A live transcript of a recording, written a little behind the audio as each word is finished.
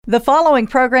The following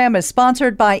program is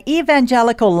sponsored by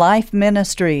Evangelical Life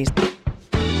Ministries.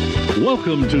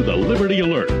 Welcome to the Liberty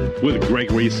Alert with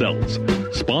Gregory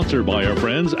Seltz, sponsored by our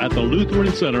friends at the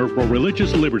Lutheran Center for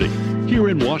Religious Liberty here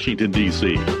in Washington,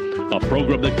 D.C., a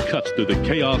program that cuts through the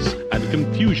chaos and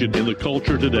confusion in the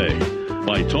culture today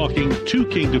by talking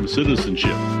two-kingdom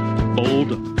citizenship, bold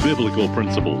biblical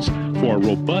principles for a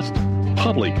robust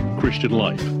public Christian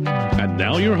life. And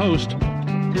now your host,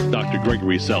 Dr.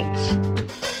 Gregory Seltz.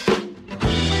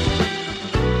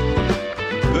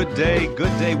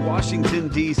 Good day, Washington,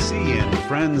 D.C., and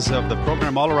friends of the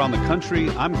program all around the country.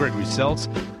 I'm Gregory Seltz.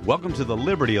 Welcome to the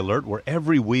Liberty Alert, where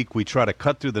every week we try to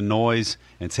cut through the noise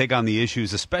and take on the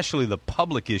issues, especially the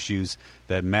public issues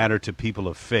that matter to people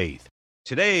of faith.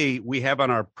 Today, we have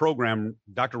on our program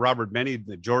Dr. Robert Benny,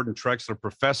 the Jordan Trexler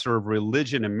Professor of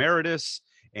Religion Emeritus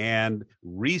and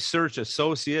Research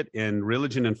Associate in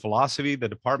Religion and Philosophy, the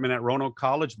department at Roanoke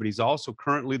College, but he's also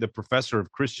currently the Professor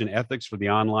of Christian Ethics for the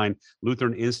online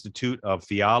Lutheran Institute of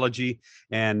Theology.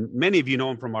 And many of you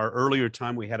know him from our earlier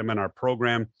time. We had him in our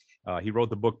program. He wrote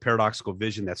the book Paradoxical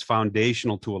Vision that's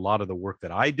foundational to a lot of the work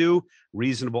that I do,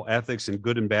 Reasonable Ethics and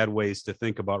Good and Bad Ways to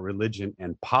Think About Religion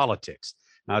and Politics.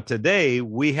 Now, today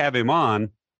we have him on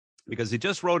because he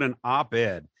just wrote an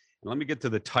op-ed. Let me get to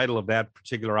the title of that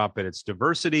particular op-ed. It's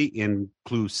Diversity,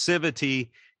 Inclusivity,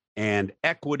 and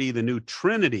Equity, the New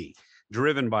Trinity,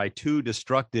 driven by two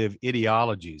destructive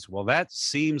ideologies. Well, that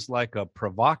seems like a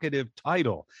provocative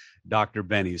title, Dr.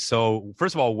 Benny. So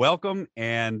first of all, welcome.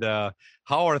 And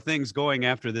how are things going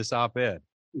after this op-ed?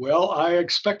 Well, I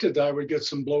expected I would get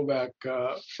some blowback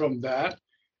from that,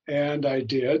 and I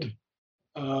did.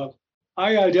 I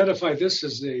identify this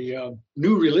as a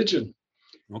new religion.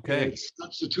 Okay. It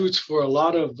substitutes for a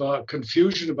lot of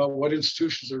confusion about what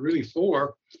institutions are really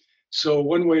for. So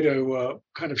one way to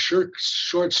kind of short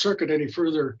circuit any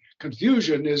further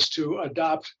confusion is to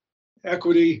adopt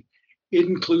equity,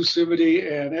 inclusivity,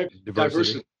 and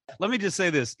diversity. Let me just say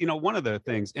this, one of the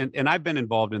things, and I've been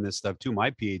involved in this stuff too.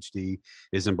 My PhD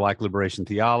is in Black liberation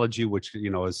theology, which,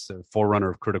 is a forerunner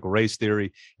of critical race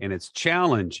theory, and its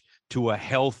challenge to a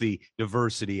healthy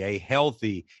diversity, a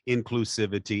healthy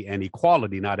inclusivity and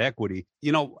equality, not equity.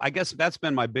 I guess that's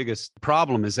been my biggest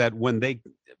problem is that when they,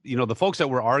 the folks that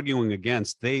we're arguing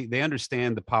against, they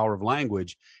understand the power of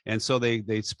language. And so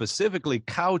they specifically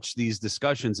couch these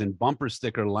discussions in bumper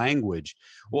sticker language.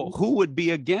 Well, who would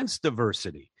be against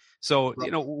diversity? So,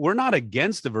 we're not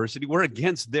against diversity. We're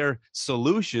against their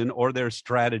solution or their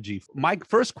strategy. My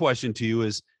first question to you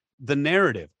is the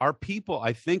narrative. Our people,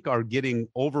 I think, are getting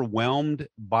overwhelmed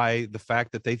by the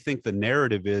fact that they think the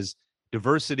narrative is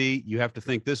diversity, you have to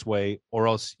think this way, or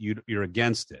else you're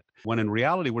against it. When in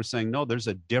reality, we're saying, no, there's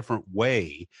a different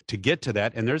way to get to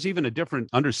that. And there's even a different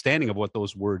understanding of what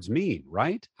those words mean,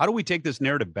 right? How do we take this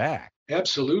narrative back?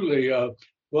 Absolutely.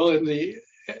 Well, in the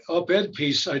op-ed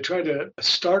piece, I try to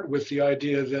start with the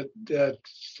idea that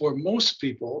for most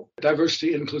people,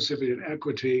 diversity, inclusivity, and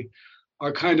equity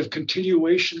are kind of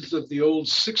continuations of the old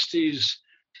 60s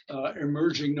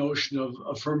emerging notion of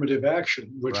affirmative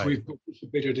action, which Right. We've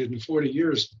participated in 40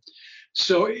 years.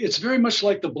 So it's very much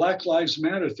like the Black Lives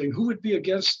Matter thing. Who would be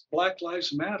against Black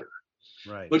Lives Matter?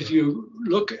 Right. But if you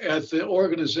look at the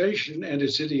organization and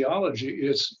its ideology,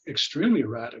 it's extremely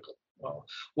radical. Well,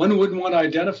 one wouldn't want to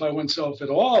identify oneself at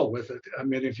all with it. I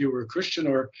mean, if you were a Christian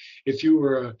or if you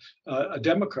were a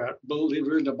Democrat,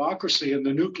 believer in democracy and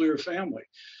the nuclear family.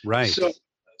 Right.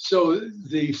 So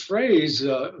the phrase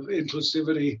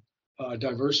inclusivity,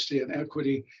 diversity, and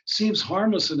equity seems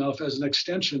harmless enough as an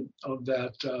extension of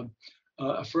that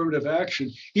affirmative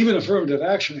action. Even affirmative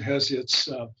action has its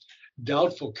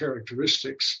doubtful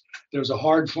characteristics. There's a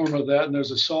hard form of that and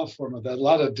there's a soft form of that. A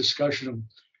lot of discussion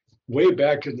way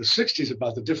back in the 60s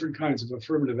about the different kinds of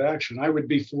affirmative action. I would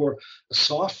be for a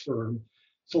soft form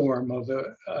of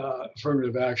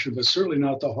affirmative action, but certainly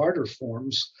not the harder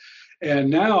forms. And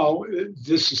now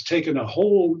this has taken a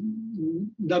whole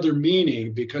another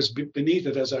meaning because beneath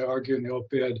it, as I argue in the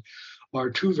op-ed, are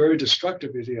two very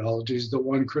destructive ideologies, the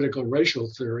one critical racial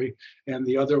theory and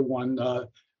the other one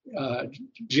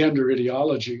gender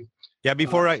ideology. Yeah,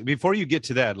 before you get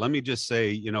to that, let me just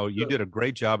say, you did a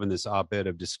great job in this op-ed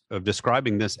of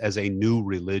describing this as a new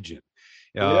religion.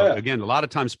 Again, a lot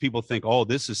of times people think, oh,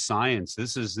 this is science.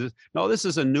 No, this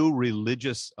is a new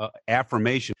religious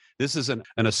affirmation. This is an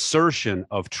assertion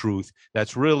of truth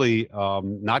that's really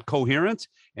not coherent,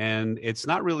 and it's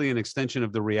not really an extension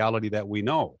of the reality that we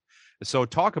know. So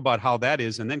talk about how that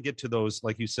is, and then get to those,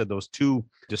 like you said, those two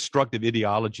destructive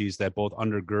ideologies that both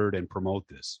undergird and promote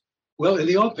this. Well, in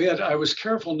the op-ed, I was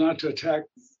careful not to attack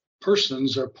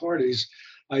persons or parties.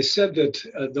 I said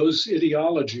that those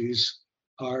ideologies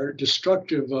are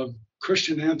destructive of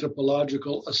Christian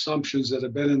anthropological assumptions that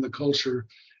have been in the culture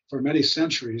for many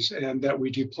centuries, and that we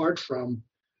depart from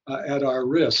at our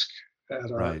risk,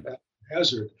 at our at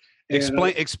hazard. And,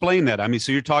 explain that. I mean,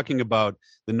 so you're talking about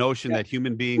the notion that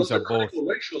human beings are both.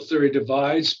 Racial theory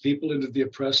divides people into the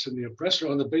oppressed and the oppressor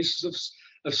on the basis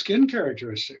of skin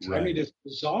characteristics. Right. I mean, it's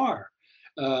bizarre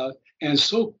and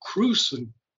so coarse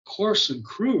and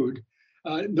crude.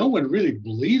 No one really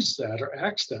believes that or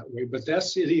acts that way, but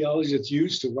that's the ideology that's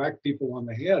used to whack people on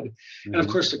the head. Mm-hmm. And of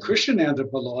course, the Christian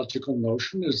anthropological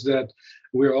notion is that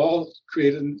we're all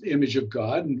created in the image of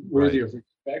God and worthy of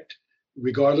respect,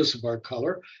 regardless of our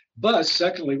color. But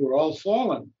secondly, we're all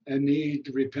fallen and need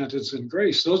repentance and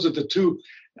grace. Those are the two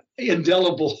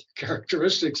indelible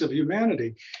characteristics of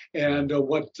humanity. And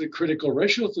what the critical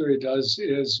racial theory does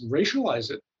is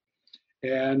racialize it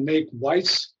and make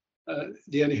whites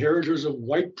the inheritors of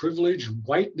white privilege,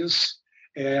 whiteness,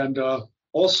 and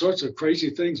all sorts of crazy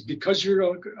things because you're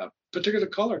a particular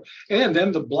color. And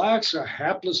then the blacks are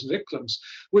hapless victims,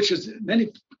 which is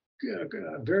many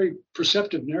very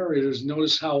perceptive narrators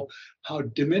notice how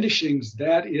diminishing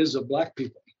that is of Black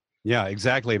people. Yeah,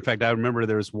 exactly. In fact, I remember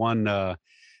there's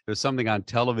something on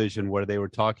television where they were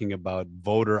talking about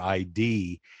voter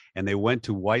ID, and they went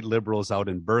to white liberals out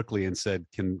in Berkeley and said,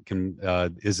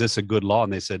 is this a good law?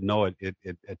 And they said, no, it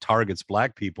targets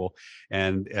Black people.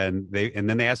 And then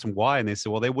they asked them why, and they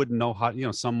said, well, they wouldn't know how,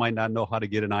 some might not know how to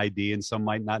get an ID and some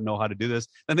might not know how to do this.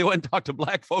 Then they went and talked to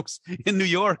Black folks in New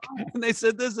York, and they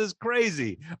said, this is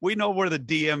crazy. We know where the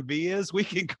DMV is. We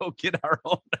can go get our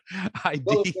own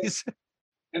IDs.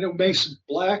 And it makes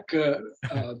Black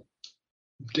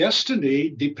destiny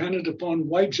dependent upon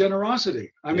white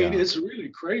generosity. I mean, it's really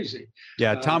crazy.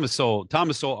 Yeah, Thomas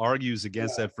Sowell argues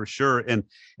against that for sure. And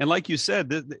like you said,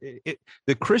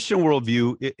 the Christian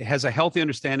worldview, it has a healthy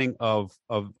understanding of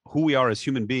who we are as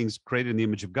human beings created in the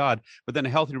image of God, but then a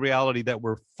healthy reality that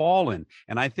we're fallen.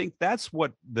 And I think that's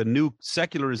what the new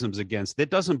secularism's against. It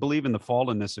doesn't believe in the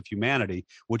fallenness of humanity,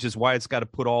 which is why it's got to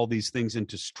put all these things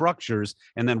into structures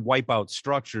and then wipe out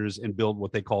structures and build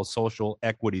what they call social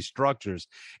equity structures.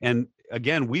 And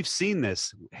again, we've seen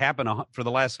this happen for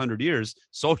the last 100 years.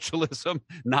 Socialism,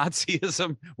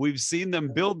 Nazism, we've seen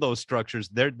them build those structures.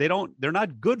 They're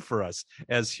not good for us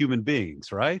as human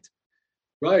beings, right?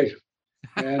 Right.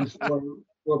 And for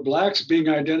Blacks being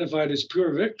identified as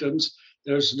pure victims,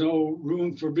 there's no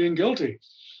room for being guilty.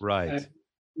 Right. And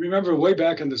remember, way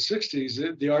back in the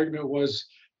 60s, the argument was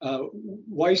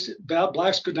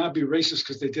Blacks could not be racist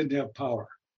because they didn't have power.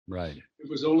 Right. It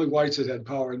was only whites that had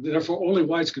power, and therefore only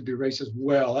whites could be racist.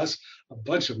 Well, that's a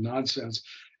bunch of nonsense.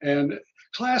 And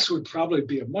class would probably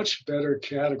be a much better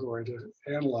category to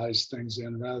analyze things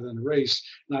in rather than race.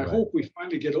 And I hope we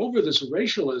finally get over this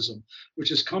racialism, which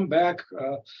has come back,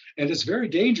 and it's very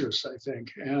dangerous, I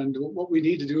think. And what we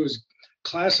need to do is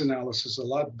class analysis a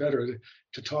lot better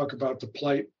to talk about the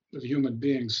plight of human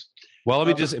beings. Well,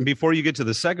 let me and before you get to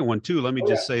the second one too, let me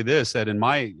just say this, that in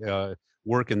my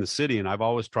work in the city, and I've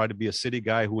always tried to be a city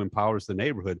guy who empowers the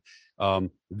neighborhood.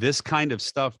 This kind of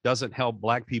stuff doesn't help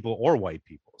Black people or white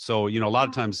people. So, a lot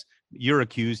of times you're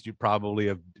probably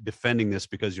of defending this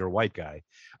because you're a white guy.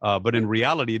 But in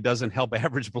reality, it doesn't help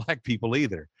average Black people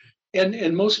either.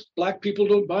 And most Black people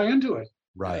don't buy into it.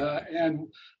 Right. And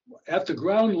at the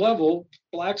ground level,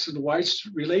 Blacks and whites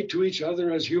relate to each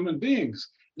other as human beings,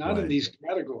 not in these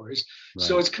categories. Right.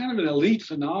 So it's kind of an elite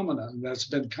phenomenon that's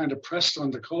been kind of pressed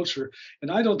on the culture. And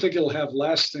I don't think it'll have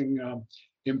lasting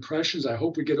impressions. I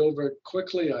hope we get over it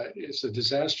quickly. It's a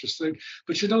disastrous thing.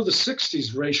 But the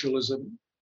 60s racialism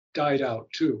died out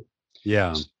too.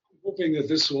 Yeah. So I'm hoping that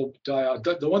this will die out.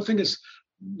 The one thing is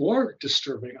more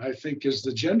disturbing, I think, is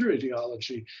the gender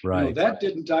ideology. Right. That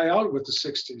didn't die out with the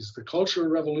 60s. The cultural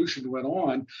revolution went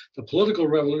on. The political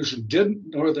revolution didn't,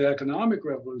 nor the economic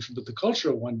revolution, but the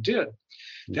cultural one did.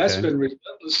 That's been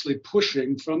relentlessly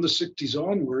pushing from the 60s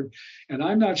onward. And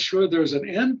I'm not sure there's an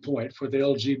end point for the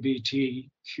LGBTQI.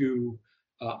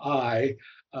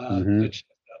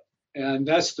 And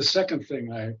that's the second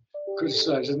thing I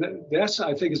criticize. And that's,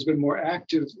 I think, has been more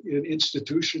active in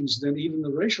institutions than even the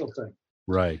racial thing.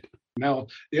 Right. Now,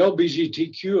 the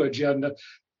LGBTQ agenda,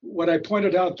 what I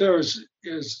pointed out there is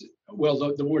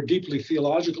the more deeply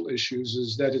theological issues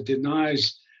is that it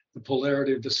denies the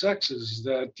polarity of the sexes,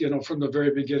 that, from the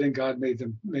very beginning, God made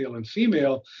them male and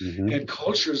female, and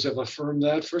cultures have affirmed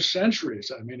that for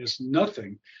centuries. I mean, it's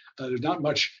nothing. There's not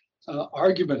much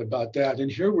argument about that.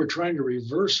 And here we're trying to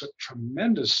reverse a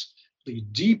tremendously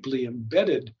deeply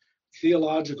embedded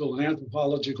theological and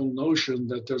anthropological notion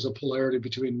that there's a polarity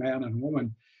between man and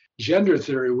woman. Gender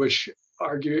theory, which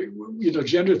argue,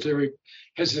 gender theory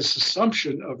has this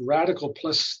assumption of radical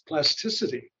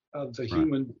plasticity of the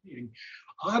human being.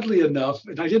 Oddly enough,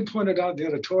 and I didn't point it out in the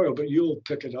editorial, but you'll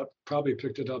pick it up, probably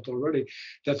picked it up already,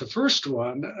 that the first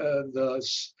one, the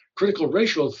critical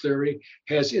racial theory,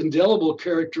 has indelible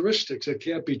characteristics that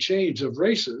can't be changed of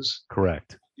races.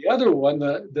 Correct. The other one,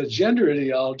 the gender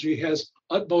ideology, has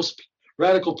utmost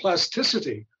radical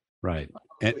plasticity. Right.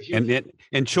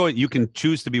 And choice, you can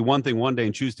choose to be one thing one day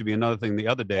and choose to be another thing the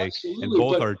other day. Absolutely, and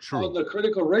both but are true. On the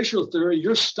critical racial theory,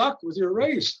 you're stuck with your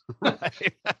race.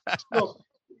 Right. So,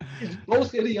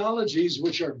 both ideologies,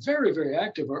 which are very, very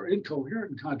active, are incoherent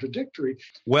and contradictory.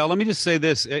 Well, let me just say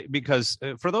this, because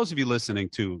for those of you listening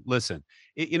to listen,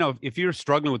 if you're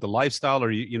struggling with the lifestyle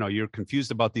or you're confused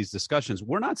about these discussions,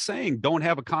 we're not saying don't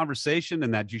have a conversation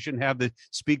and that you shouldn't have to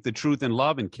speak the truth in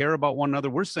love and care about one another.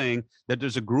 We're saying that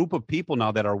there's a group of people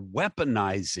now that are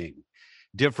weaponizing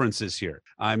differences here.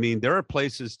 I mean, there are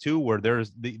places too where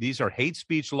these are hate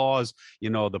speech laws.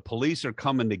 The police are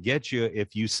coming to get you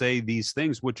if you say these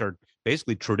things, which are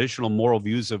basically traditional moral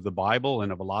views of the Bible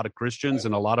and of a lot of Christians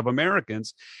and a lot of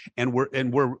Americans. And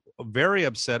we're very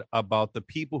upset about the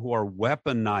people who are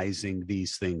weaponizing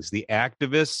these things, the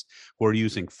activists who are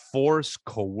using force,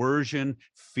 coercion,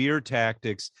 fear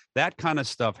tactics. That kind of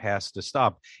stuff has to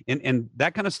stop. And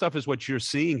that kind of stuff is what you're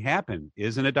seeing happen,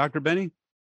 isn't it, Dr. Benny?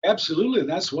 Absolutely. And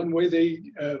that's one way they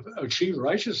achieve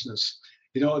righteousness.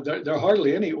 There are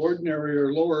hardly any ordinary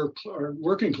or lower or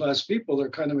working class people. They're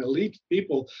kind of elite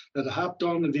people that hopped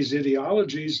onto these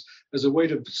ideologies as a way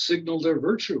to signal their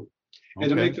virtue and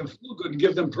to make them feel good and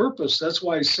give them purpose. That's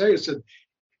why I say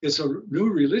it's a new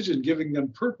religion giving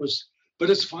them purpose, but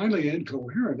it's finally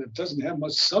incoherent. It doesn't have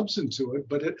much substance to it,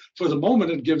 but for the moment,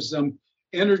 it gives them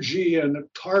energy and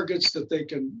targets that they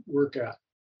can work at.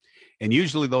 And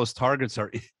usually those targets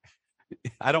are,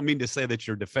 I don't mean to say that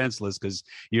you're defenseless, because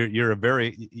you're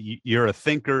a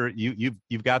thinker.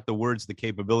 You've got the words, the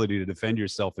capability to defend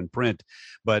yourself in print.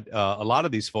 But a lot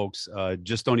of these folks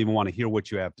just don't even want to hear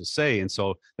what you have to say. And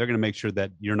so they're going to make sure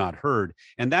that you're not heard.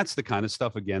 And that's the kind of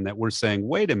stuff, again, that we're saying,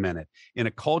 wait a minute, in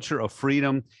a culture of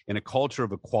freedom, in a culture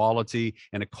of equality,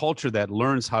 in a culture that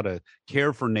learns how to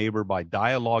care for neighbor by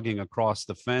dialoguing across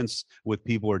the fence with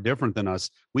people who are different than us,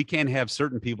 we can't have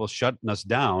certain people shutting us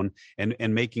down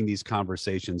and making these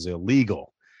conversations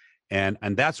illegal. And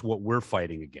that's what we're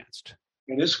fighting against.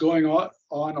 And it's going on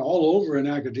all over in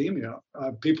academia.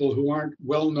 People who aren't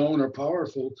well known or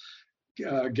powerful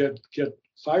get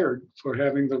fired for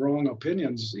having the wrong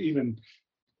opinions, even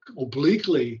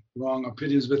obliquely wrong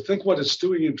opinions. But think what it's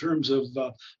doing in terms of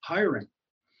hiring.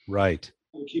 Right.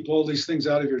 Keep all these things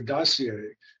out of your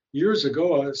dossier. Years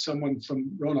ago, someone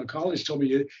from Roanoke College told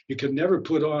me you can never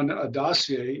put on a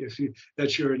dossier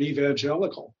that you're an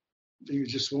evangelical. You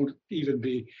just won't even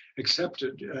be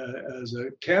accepted as a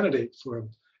candidate for an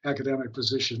academic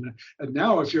position. And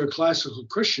now, if you're a classical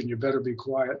Christian, you better be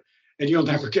quiet, and you'll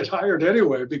never get hired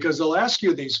anyway, because they'll ask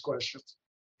you these questions.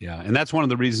 Yeah, and that's one of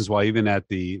the reasons why, even at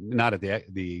not at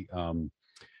the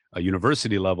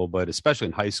university level, but especially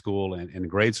in high school and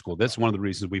grade school, that's one of the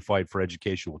reasons we fight for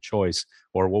educational choice,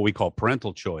 or what we call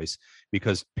parental choice,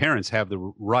 because parents have the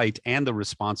right and the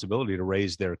responsibility to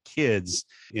raise their kids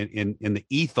in the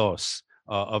ethos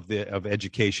of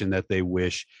education that they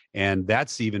wish, and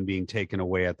that's even being taken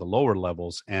away at the lower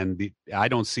levels. And I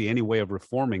don't see any way of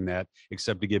reforming that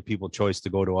except to give people choice to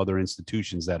go to other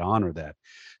institutions that honor that.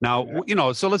 Now,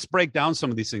 so let's break down some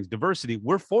of these things. Diversity,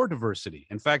 we're for diversity.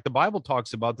 In fact, the Bible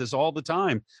talks about this all the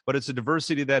time, but it's a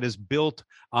diversity that is built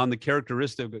on the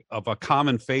characteristic of a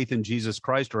common faith in Jesus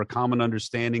Christ, or a common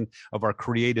understanding of our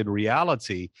created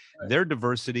reality. Right. Their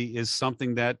diversity is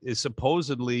something that is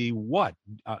supposedly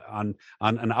on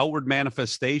an outward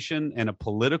manifestation and a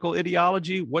political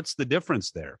ideology. What's the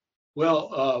difference there?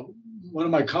 Well, one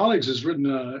of my colleagues has written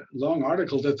a long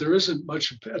article that there isn't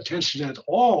much attention at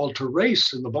all to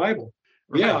race in the Bible.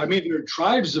 Right. Yeah, I mean, there are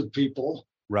tribes of people,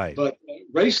 right? But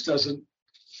race doesn't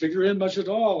figure in much at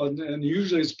all, and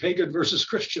usually it's pagan versus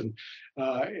Christian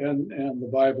in the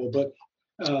Bible. But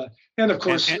and of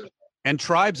course. And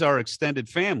tribes are extended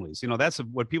families. That's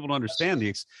what people don't understand.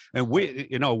 And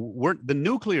we're the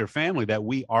nuclear family that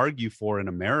we argue for in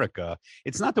America.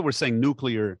 It's not that we're saying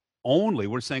nuclear only.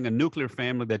 We're saying a nuclear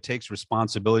family that takes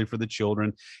responsibility for the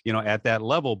children, at that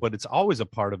level. But it's always a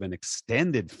part of an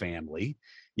extended family.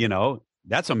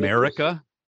 That's America.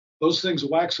 Those things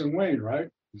wax and wane, right?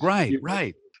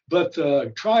 Right. But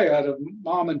the triad of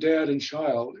mom and dad and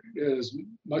child is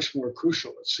much more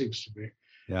crucial, it seems to me.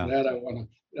 Yeah.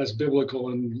 That's biblical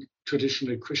and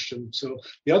traditionally Christian. So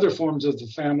the other forms of the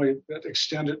family that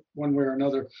extend it one way or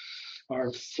another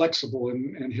are flexible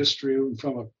in history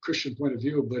from a Christian point of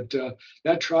view, but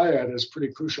that triad is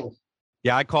pretty crucial.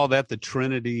 Yeah, I call that the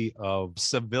trinity of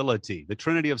civility. The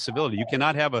trinity of civility. You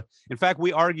cannot have in fact,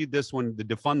 we argued this when the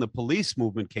defund the police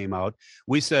movement came out.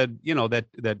 We said, that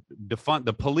defund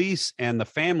the police and the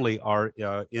family are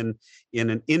in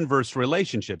an inverse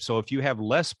relationship. So if you have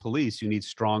less police, you need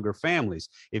stronger families.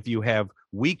 If you have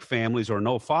weak families or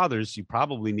no fathers, you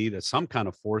probably need some kind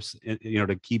of force,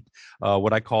 to keep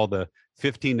what I call the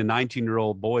 15 to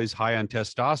 19-year-old boys high on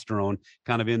testosterone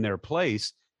kind of in their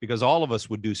place, because all of us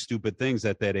would do stupid things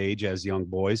at that age as young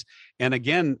boys. And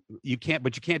again, you can't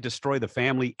destroy the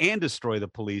family and destroy the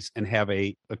police and have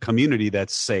a community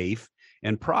that's safe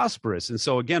and prosperous. And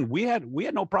so again, we had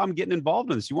no problem getting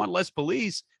involved in this. You want less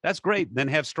police? That's great. Then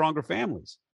have stronger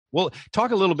families. Well,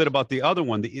 talk a little bit about the other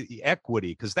one, the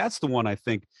equity, because that's the one I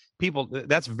think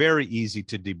that's very easy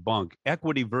to debunk.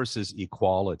 Equity versus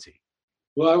equality.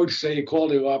 Well, I would say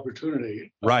equality of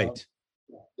opportunity. Right.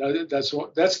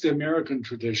 That's the American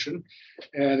tradition,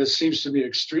 and it seems to be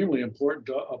extremely important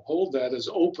to uphold that as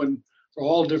open for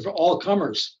all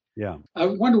comers. Yeah. I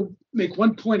want to make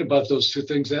one point about those two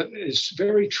things that is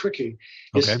very tricky.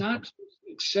 Okay. It's not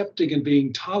accepting and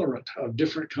being tolerant of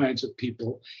different kinds of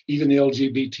people, even the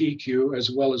LGBTQ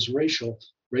as well as racial,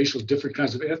 different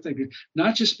kinds of ethnic.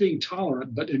 Not just being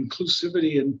tolerant, but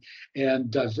inclusivity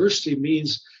and diversity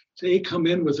means they come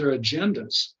in with their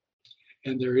agendas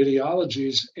and their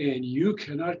ideologies, and you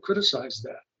cannot criticize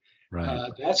that. Right.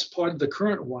 That's part of the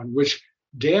current one, which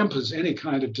dampens any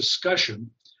kind of discussion,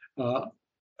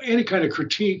 any kind of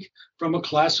critique from a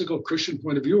classical Christian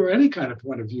point of view or any kind of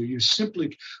point of view. You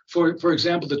simply, for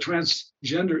example, the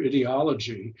transgender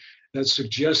ideology that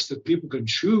suggests that people can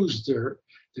choose their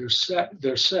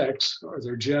sex or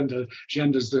their gender.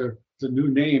 Gender's the new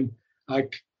name. I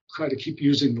try to keep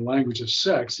using the language of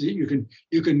sex. You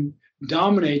can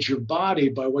dominate your body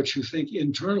by what you think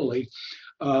internally.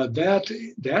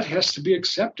 That has to be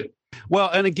accepted. Well,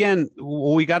 and again,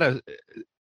 we got to,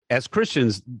 as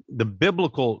Christians, the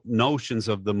biblical notions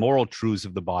of the moral truths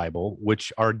of the Bible,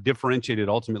 which are differentiated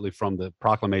ultimately from the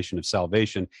proclamation of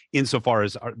salvation, insofar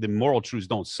as the moral truths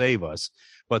don't save us,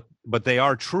 but they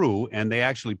are true, and they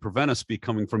actually prevent us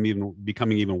becoming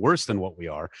even worse than what we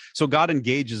are. So God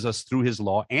engages us through his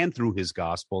law and through his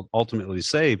gospel, ultimately to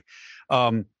save.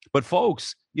 But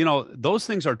folks, those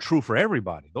things are true for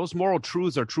everybody. Those moral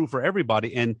truths are true for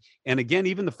everybody. And again,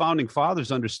 even the founding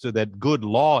fathers understood that good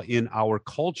law in our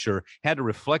culture had to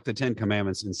reflect the Ten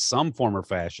Commandments in some form or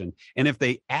fashion. And if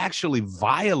they actually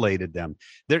violated them,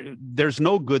 there's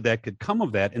no good that could come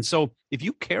of that. And so if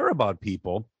you care about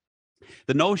people,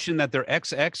 the notion that they're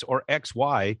XX or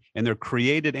XY and they're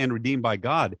created and redeemed by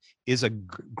God is a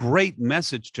great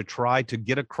message to try to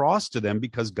get across to them,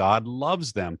 because God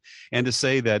loves them. And to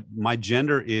say that my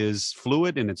gender is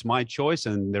fluid and it's my choice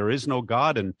and there is no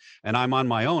God and I'm on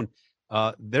my own,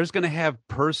 there's going to have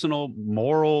personal,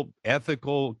 moral,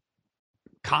 ethical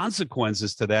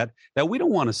consequences to that we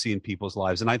don't want to see in people's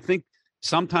lives. And I think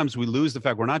sometimes we lose the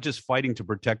fact we're not just fighting to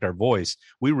protect our voice.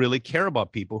 We really care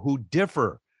about people who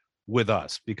differ with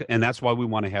us, and that's why we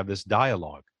want to have this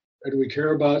dialogue. And we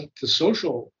care about the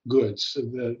social goods,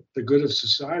 the good of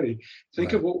society.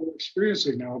 Think of what we're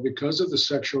experiencing now because of the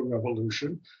sexual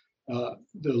revolution, the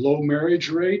low marriage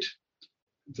rate,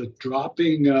 the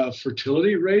dropping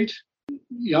fertility rate,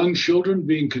 young children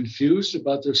being confused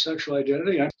about their sexual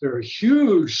identity. There are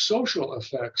huge social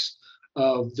effects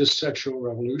of this sexual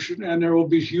revolution, and there will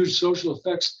be huge social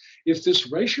effects if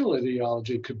this racial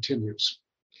ideology continues.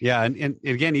 Yeah, and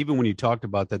again, even when you talked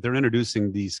about that, they're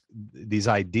introducing these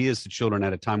ideas to children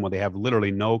at a time when they have literally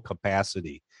no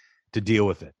capacity to deal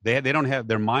with it. They don't have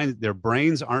their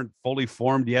brains aren't fully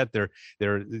formed yet. They're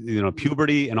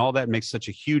puberty and all that makes such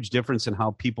a huge difference in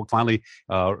how people finally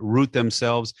root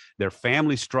themselves. Their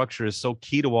family structure is so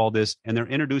key to all this, and they're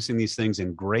introducing these things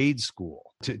in grade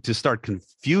school to start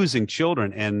confusing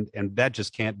children, and that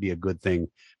just can't be a good thing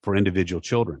for individual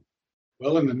children.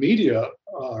 Well, and the media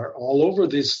are all over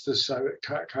this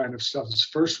kind of stuff.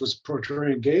 First was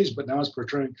portraying gays, but now it's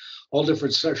portraying all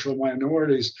different sexual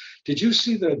minorities. Did you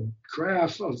see the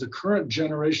graph of the current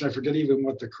generation? I forget even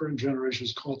what the current generation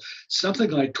is called. Something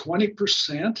like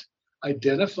 20%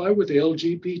 identify with the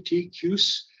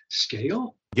LGBTQ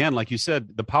scale. Again, like you said,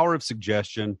 the power of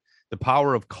suggestion, the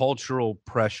power of cultural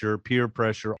pressure, peer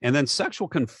pressure, and then sexual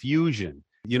confusion.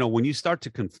 When you start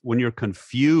when you're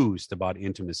confused about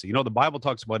intimacy, the Bible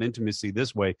talks about intimacy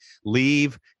this way: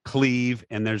 leave, cleave,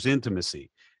 and there's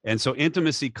intimacy. And so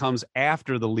intimacy comes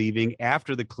after the leaving,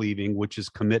 after the cleaving, which is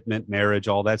commitment, marriage,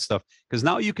 all that stuff. Because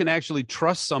now you can actually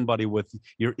trust somebody with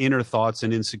your inner thoughts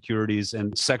and insecurities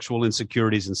and sexual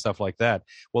insecurities and stuff like that.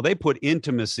 Well, they put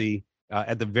intimacy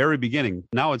at the very beginning.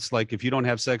 Now it's like, if you don't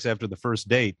have sex after the first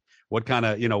date, what kind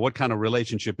of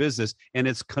relationship is this? And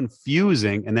it's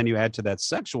confusing. And then you add to that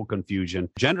sexual confusion,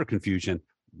 gender confusion.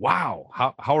 Wow.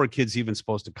 How are kids even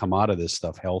supposed to come out of this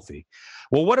stuff healthy?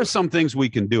 Well, what are some things we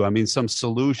can do? I mean, some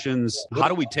solutions. How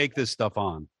do we take this stuff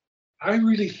on? I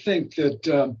really think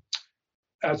that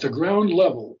at the ground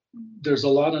level, there's a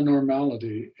lot of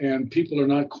normality, and people are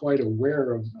not quite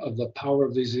aware of the power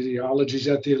of these ideologies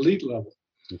at the elite level.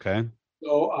 Okay.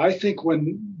 So I think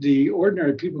when the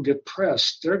ordinary people get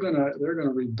pressed, they're gonna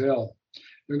rebel.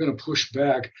 They're going to push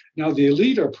back. Now the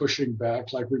elite are pushing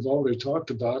back, like we've already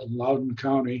talked about in Loudoun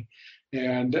County,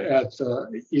 and at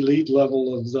the elite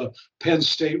level of the Penn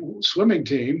State swimming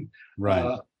team.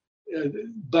 Right.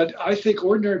 But I think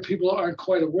ordinary people aren't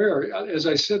quite aware. As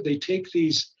I said, they take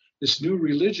this new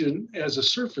religion as a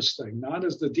surface thing, not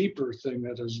as the deeper thing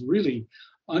that is really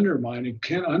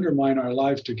can undermine our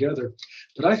life together.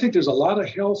 But I think there's a lot of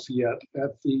health yet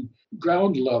at the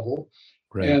ground level,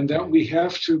 and that we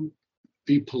have to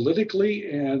be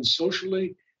politically and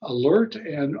socially alert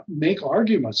and make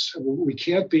arguments. We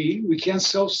can't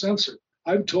self-censor.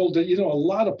 I'm told that, a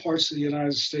lot of parts of the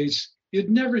United States, you'd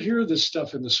never hear this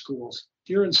stuff in the schools.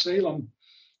 Here in Salem,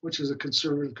 which is a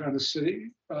conservative kind of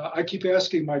city, I keep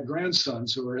asking my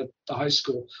grandsons who are at the high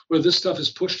school where this stuff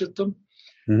is pushed at them.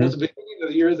 Mm-hmm. At the beginning of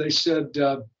the year, they said,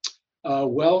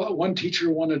 well, one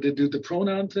teacher wanted to do the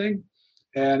pronoun thing.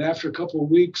 And after a couple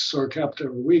of weeks or after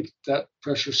a week, that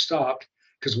pressure stopped,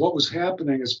 because what was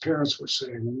happening is parents were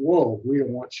saying, whoa, we don't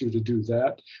want you to do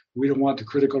that. We don't want the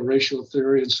critical racial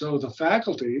theory. And so the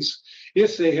faculties,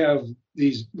 if they have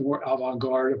these more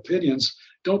avant-garde opinions,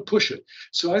 don't push it.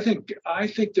 So I think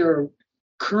there are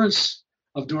currents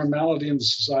of normality in the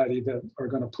society that are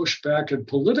going to push back. And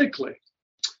politically,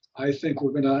 I think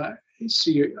we're going to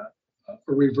see a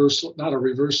reversal, not a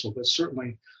reversal, but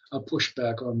certainly a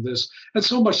pushback on this. And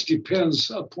so much depends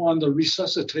upon the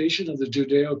resuscitation of the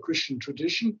Judeo-Christian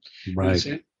tradition. Right. Its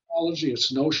anthropology,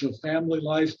 its notion of family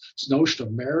life, its notion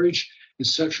of marriage and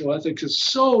sexual ethics is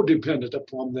so dependent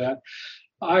upon that.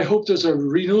 I hope there's a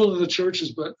renewal of the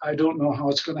churches, but I don't know how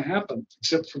it's going to happen,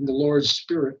 except from the Lord's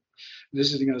Spirit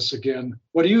visiting us again.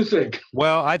 What do you think?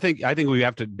 Well, I think we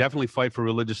have to definitely fight for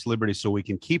religious liberty so we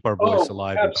can keep our voice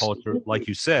alive in culture, like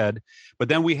you said. But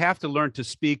then we have to learn to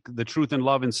speak the truth in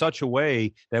love in such a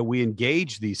way that we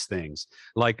engage these things.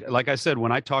 Like I said,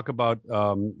 when I talk about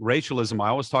racialism, I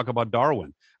always talk about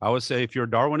Darwin. I always say, if you're a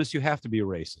Darwinist, you have to be a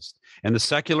racist. And the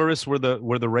secularists were the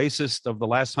racist of the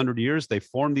last 100 years. They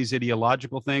formed these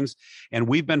ideological things. And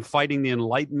we've been fighting the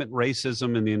Enlightenment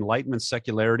racism and the Enlightenment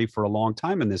secularity for a long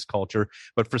time in this culture.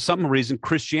 But for some reason,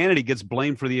 Christianity gets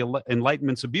blamed for the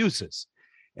Enlightenment's abuses.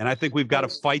 And I think we've got to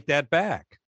fight that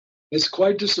back. It's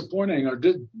quite disappointing or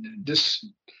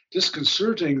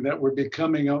disconcerting that we're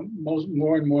becoming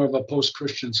more and more of a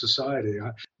post-Christian society.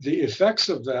 The effects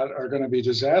of that are going to be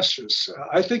disastrous.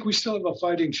 I think we still have a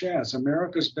fighting chance.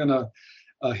 America's been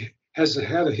has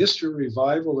had a history of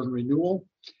revival and renewal,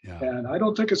 and I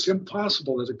don't think it's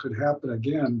impossible that it could happen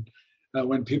again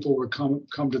when people will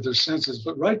come to their senses.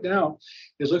 But right now,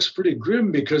 it looks pretty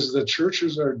grim because the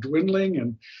churches are dwindling,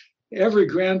 and every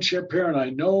grandparent I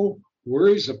know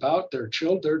worries about their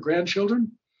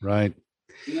grandchildren. Right.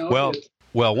 Well,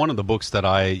 one of the books that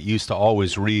I used to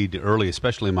always read early,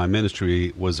 especially in my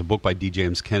ministry, was a book by D.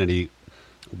 James Kennedy,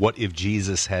 What If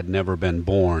Jesus Had Never Been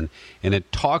Born? And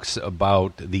it talks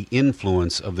about the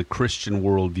influence of the Christian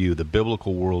worldview, the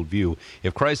biblical worldview.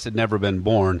 If Christ had never been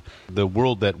born, the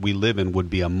world that we live in would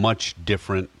be a much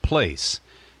different place.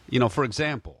 For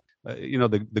example,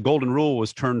 the golden rule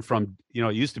was turned from,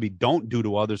 it used to be don't do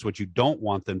to others what you don't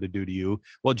want them to do to you.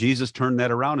 Well, Jesus turned that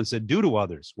around and said, do to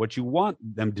others what you want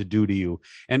them to do to you.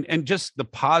 And just the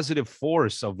positive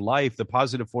force of life, the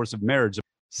positive force of marriage.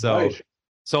 So, right.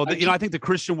 I think the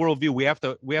Christian worldview, we have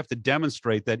to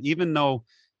demonstrate that even though,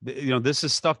 this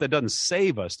is stuff that doesn't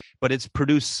save us, but it's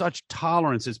produced such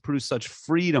tolerance, it's produced such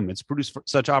freedom, it's produced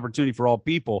such opportunity for all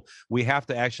people. We have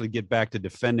to actually get back to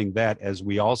defending that as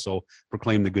we also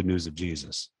proclaim the good news of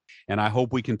Jesus. And I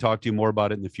hope we can talk to you more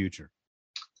about it in the future.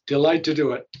 Delight to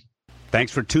do it.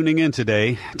 Thanks for tuning in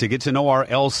today. To get to know our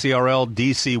LCRL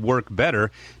DC work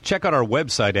better, check out our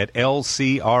website at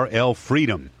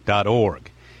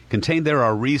lcrlfreedom.org. Contained there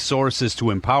are resources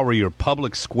to empower your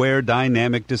public square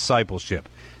dynamic discipleship.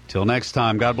 Till next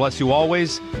time, God bless you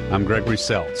always. I'm Gregory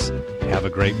Seltz. Have a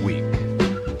great week.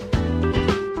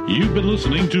 You've been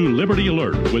listening to Liberty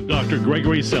Alert with Dr.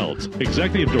 Gregory Seltz,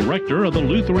 Executive Director of the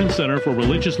Lutheran Center for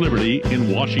Religious Liberty in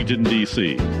Washington,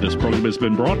 D.C. This program has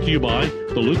been brought to you by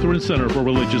the Lutheran Center for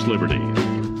Religious Liberty.